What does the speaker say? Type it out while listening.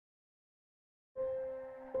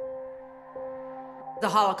The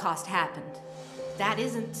Holocaust happened. That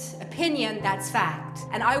isn't opinion, that's fact.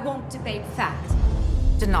 And I won't debate fact.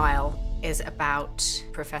 Denial is about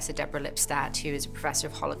Professor Deborah Lipstadt, who is a professor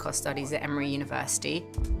of Holocaust studies at Emory University.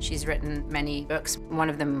 She's written many books. One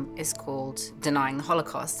of them is called Denying the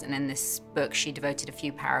Holocaust, and in this book she devoted a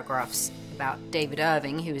few paragraphs about David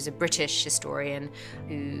Irving, who is a British historian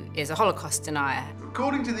who is a Holocaust denier.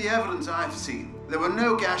 According to the evidence I've seen, there were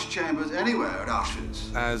no gas chambers anywhere at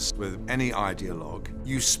Auschwitz. As with any ideologue,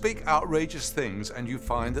 you speak outrageous things and you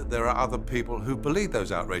find that there are other people who believe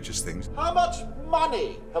those outrageous things. How much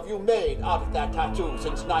money have you made out of that tattoo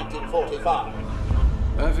since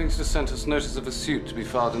 1945? Irving's just sent us notice of a suit to be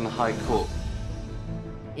filed in the High Court.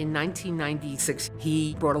 In 1996,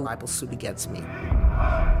 he brought a libel suit against me.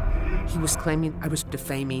 He was claiming I was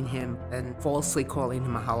defaming him and falsely calling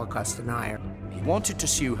him a Holocaust denier. He wanted to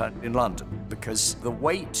sue her in London because the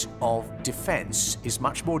weight of defense is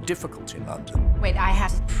much more difficult in London. Wait, I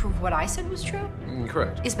have to prove what I said was true?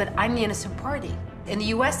 Correct. Yes, but I'm the innocent party. In the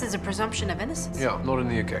US, there's a presumption of innocence. Yeah, not in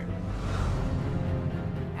the UK.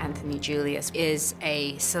 Anthony Julius is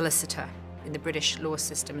a solicitor. In the British law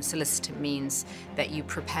system, a solicitor means that you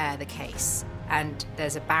prepare the case. And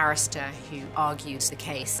there's a barrister who argues the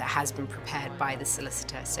case that has been prepared by the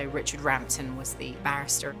solicitor. So Richard Rampton was the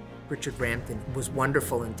barrister. Richard Rampton was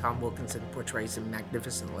wonderful, and Tom Wilkinson portrays him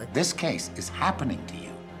magnificently. This case is happening to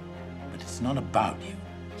you, but it's not about you.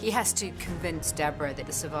 He has to convince Deborah that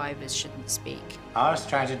the survivors shouldn't speak. Our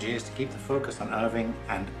strategy is to keep the focus on Irving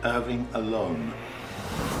and Irving alone.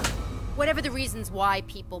 Whatever the reasons why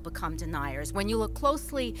people become deniers, when you look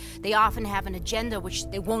closely, they often have an agenda which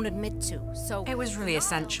they won't admit to. So it was really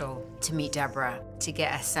essential to meet Deborah, to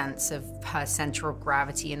get a sense of her central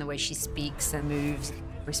gravity in the way she speaks and moves.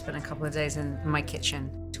 We spent a couple of days in my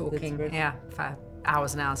kitchen talking, for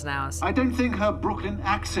hours and hours and hours. I don't think her Brooklyn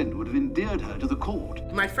accent would have endeared her to the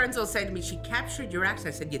court. My friends will say to me, she captured your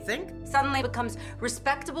accent. I said, you think? Suddenly it becomes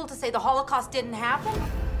respectable to say the Holocaust didn't happen?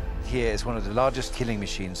 Here is one of the largest killing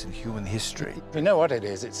machines in human history. We know what it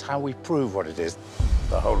is, it's how we prove what it is.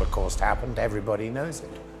 The Holocaust happened, everybody knows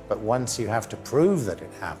it. But once you have to prove that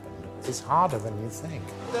it happened, it's harder than you think.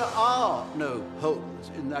 There are no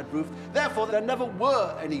holes in that roof. Therefore, there never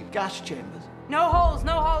were any gas chambers. No holes,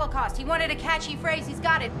 no Holocaust. He wanted a catchy phrase, he's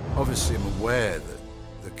got it. Obviously, I'm aware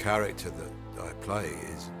that the character that I play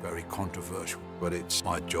is very controversial, but it's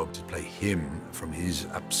my job to play him from his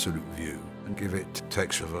absolute view and give it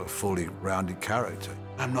texture of a fully rounded character.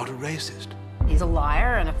 I'm not a racist. He's a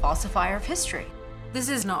liar and a falsifier of history. This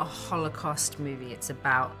is not a Holocaust movie. It's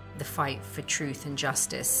about the fight for truth and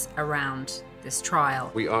justice around this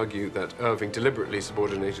trial. We argue that Irving deliberately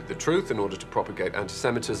subordinated the truth in order to propagate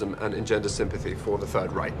anti-Semitism and engender sympathy for the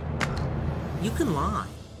Third Reich. You can lie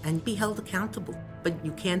and be held accountable, but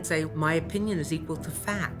you can't say my opinion is equal to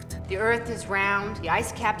fact. The earth is round, the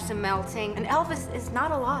ice caps are melting, and Elvis is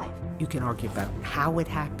not alive. You can argue about how it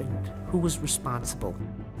happened, who was responsible,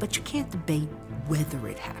 but you can't debate whether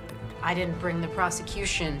it happened. I didn't bring the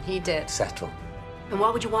prosecution, he did. Settle. And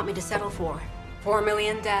what would you want me to settle for? 4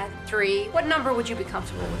 million dead? 3? What number would you be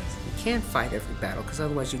comfortable with? You can't fight every battle, because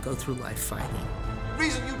otherwise you go through life fighting. The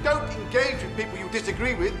reason you don't engage with people you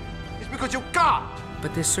disagree with is because you can't.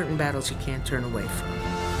 But there's certain battles you can't turn away from.